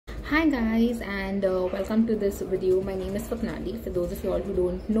Hi guys, and welcome to this video. My name is Swapnali, for those of you all who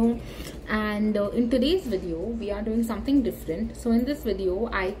don't know. And in today's video we are doing something different. So in this video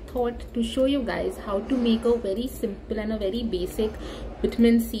I thought to show you guys how to make a very simple and a very basic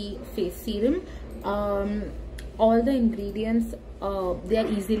vitamin C face serum. All the ingredients, they are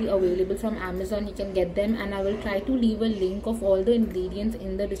easily available from Amazon. You can get them, and I will try to leave a link of all the ingredients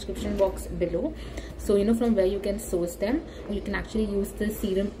in the description box below, so you know from where you can source them. You can actually use this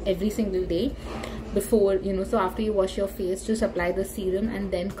serum every single day before, so after you wash your face, just apply the serum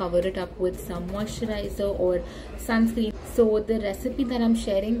and then cover it up with some moisturizer or sunscreen. So the recipe that I'm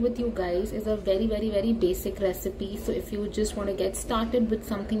sharing with you guys is a very basic recipe. So if you just want to get started with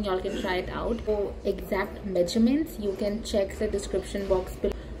something, y'all can try it out. For exact measurements, you can check the description box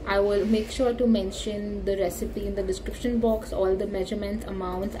below. I will make sure to mention the recipe in the description box, all the measurements,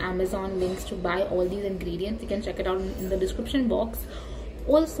 amounts, Amazon links to buy all these ingredients. You can check it out in the description box.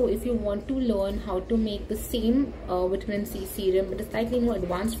 Also, if you want to learn how to make the same vitamin C serum, but a slightly more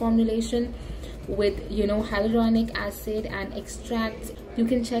advanced formulation with hyaluronic acid and extracts, you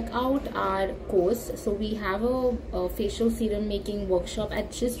can check out our course. So we have a facial serum making workshop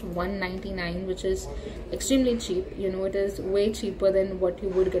at just $199, which is extremely cheap. It is way cheaper than what you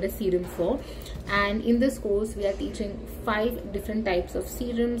would get a serum for. And in this course we are teaching 5 different types of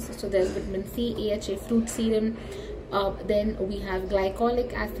serums. So there's vitamin C, AHA fruit serum, then we have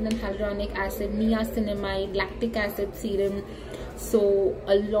glycolic acid and hyaluronic acid, niacinamide, lactic acid serum. So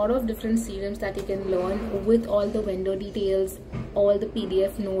a lot of different serums that you can learn with all the vendor details, all the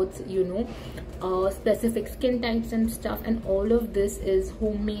PDF notes, specific skin types and stuff. And all of this is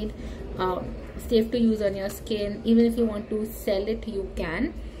homemade, safe to use on your skin. Even if you want to sell it, you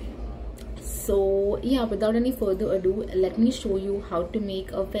can. So yeah, without any further ado, let me show you how to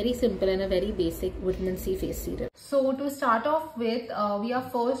make a very simple and a very basic vitamin C face serum. So to start off with, we are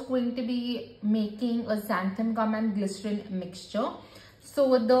first going to be making a xanthan gum and glycerin mixture.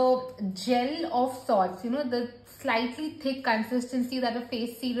 So the gel of sorts, the slightly thick consistency that a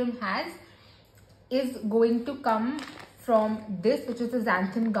face serum has, is going to come from this, which is the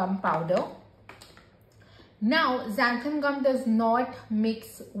xanthan gum powder. Now, xanthan gum does not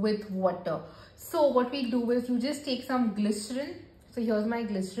mix with water. So what we do is you just take some glycerin. So here's my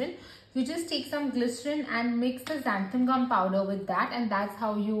glycerin. You just take some glycerin and mix the xanthan gum powder with that, and that's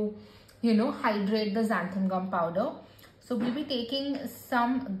how you hydrate the xanthan gum powder. So we'll be taking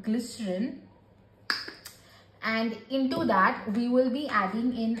some glycerin, and into that we will be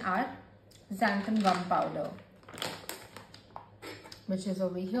adding in our xanthan gum powder, which is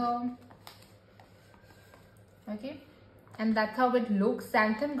over here. Okay, and that's how it looks.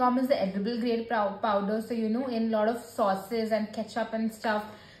 Xanthan gum is the edible grade powder. So in a lot of sauces and ketchup and stuff,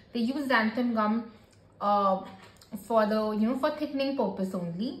 they use xanthan gum for the for thickening purpose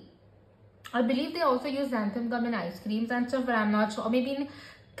only. I believe they also use xanthan gum in ice creams and stuff, but I'm not sure. Or maybe in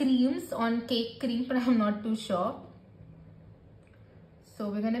creams, on cake cream, but I'm not too sure. So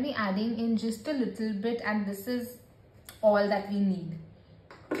we're going to be adding in just a little bit, and this is all that we need.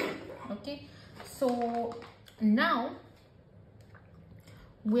 Okay, so now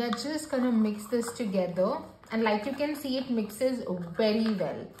we are just gonna mix this together, and like you can see, it mixes very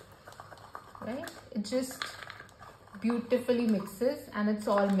well, right? It just beautifully mixes, and it's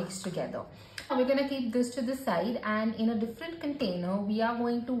all mixed together. Now we're gonna keep this to the side, and in a different container we are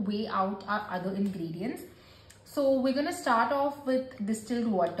going to weigh out our other ingredients. So we're gonna start off with distilled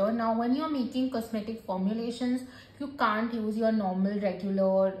water. Now when you're making cosmetic formulations, you can't use your normal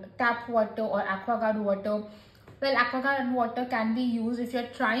regular tap water or aquaguard water. Well, aquaguard water can be used if you're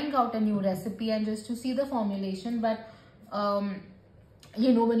trying out a new recipe and just to see the formulation, but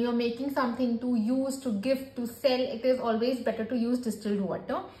when you're making something to use, to gift, to sell, it is always better to use distilled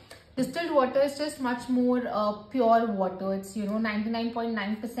water. Distilled water is just much more pure water. It's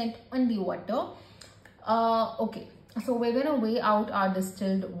 99.9% only water. Okay, so we're gonna weigh out our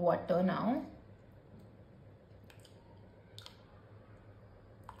distilled water now.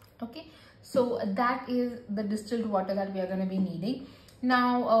 Okay, so that is the distilled water that we are going to be needing.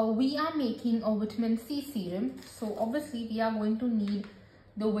 Now we are making a vitamin C serum, so obviously we are going to need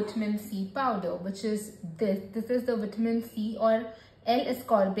the vitamin C powder, which is this is the vitamin C or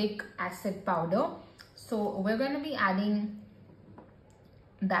L-ascorbic acid powder. So we're going to be adding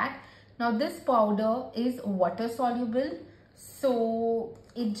that. Now this powder is water soluble, so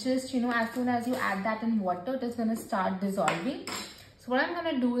it just as soon as you add that in water, it is going to start dissolving. So what I'm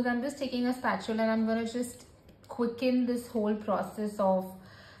going to do is I'm just taking a spatula and I'm going to just quicken this whole process of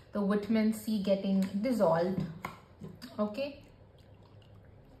the vitamin C getting dissolved. Okay,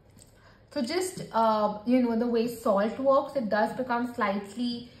 so just the way salt works, it does become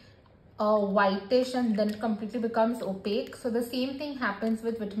slightly whitish and then it completely becomes opaque. So the same thing happens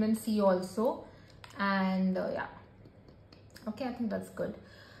with vitamin C also. And yeah, okay, I think that's good.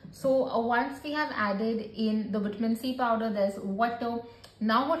 So once we have added in the vitamin C powder, there's water.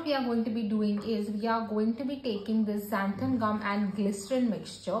 Now what we are going to be doing is we are going to be taking this xanthan gum and glycerin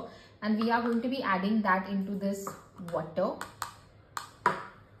mixture and we are going to be adding that into this water.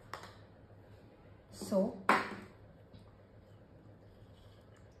 So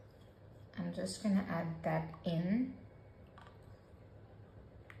I'm just gonna add that in.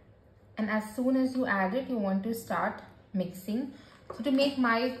 And as soon as you add it, you want to start mixing. So to make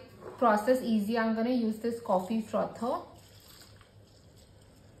my process easy, I'm gonna use this coffee frother.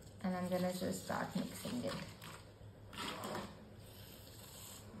 And I'm gonna just start mixing it.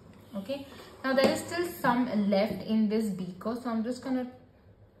 Okay, now there is still some left in this beaker, so I'm just gonna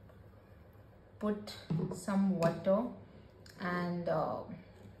put some water and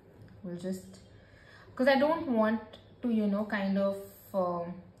we'll just, because I don't want to, you know, kind of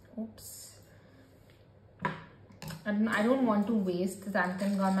oops, I don't want to waste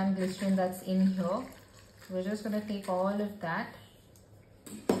xanthan gum and glycerin that's in here. We're just gonna take all of that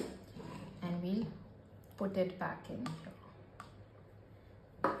and we'll put it back in here.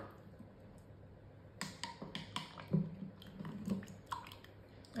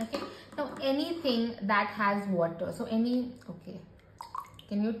 Okay, now anything that has water, so any, okay,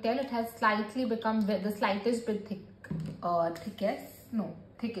 can you tell it has slightly become the slightest bit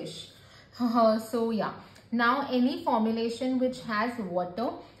thickish. So yeah, now any formulation which has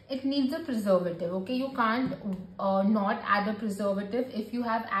water, it needs a preservative. Okay, you can't not add a preservative if you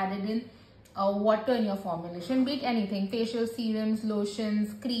have added in water in your formulation, be it anything, facial serums,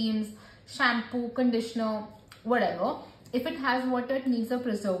 lotions, creams, shampoo, conditioner, whatever. If it has water, it needs a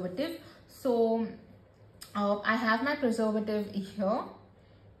preservative. So I have my preservative here.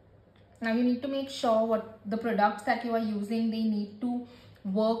 Now you need to make sure what the products that you are using, they need to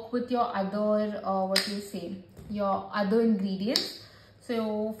work with your other your other ingredients.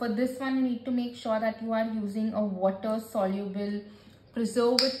 So for this one, you need to make sure that you are using a water soluble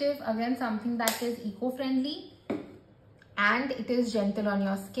preservative, again something that is eco-friendly and it is gentle on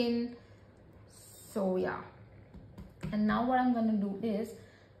your skin. So yeah, and now what I'm going to do is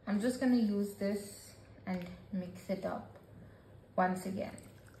I'm just going to use this and mix it up once again.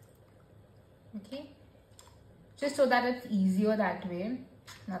 Okay, just so that it's easier that way,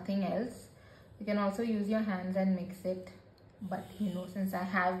 nothing else. You can also use your hands and mix it, but you know, since I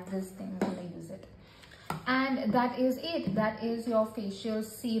have this thing, I'm gonna use it. And that is it. That is your facial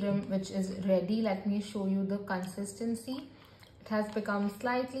serum, which is ready. Let me show you the consistency. It has become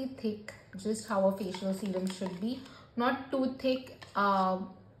slightly thick, just how a facial serum should be, not too thick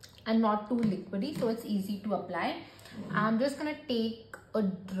and not too liquidy, so it's easy to apply. I'm just gonna take a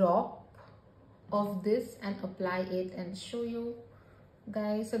drop of this and apply it and show you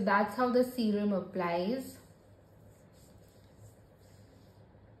guys. So that's how the serum applies.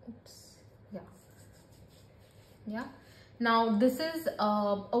 Oops, yeah. Now this is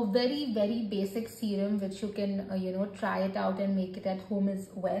a very basic serum which you can you know, try it out and make it at home as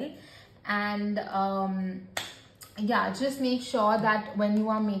well. And yeah, just make sure that when you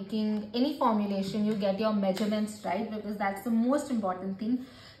are making any formulation, you get your measurements right, because that's the most important thing.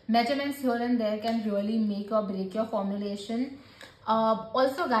 Measurements here and there can really make or break your formulation.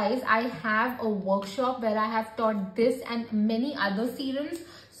 Also guys, I have a workshop where I have taught this and many other serums.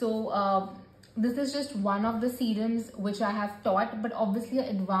 So this is just one of the serums which I have taught, but obviously an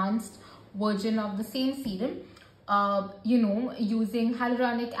advanced version of the same serum, you know, using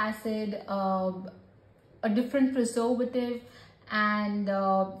hyaluronic acid, a different preservative and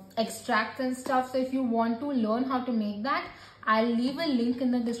extracts and stuff. So if you want to learn how to make that, I'll leave a link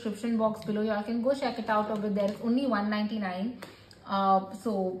in the description box below. You all can go check it out over there. It's only $1.99.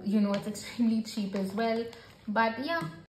 So you know, it's extremely cheap as well. But yeah.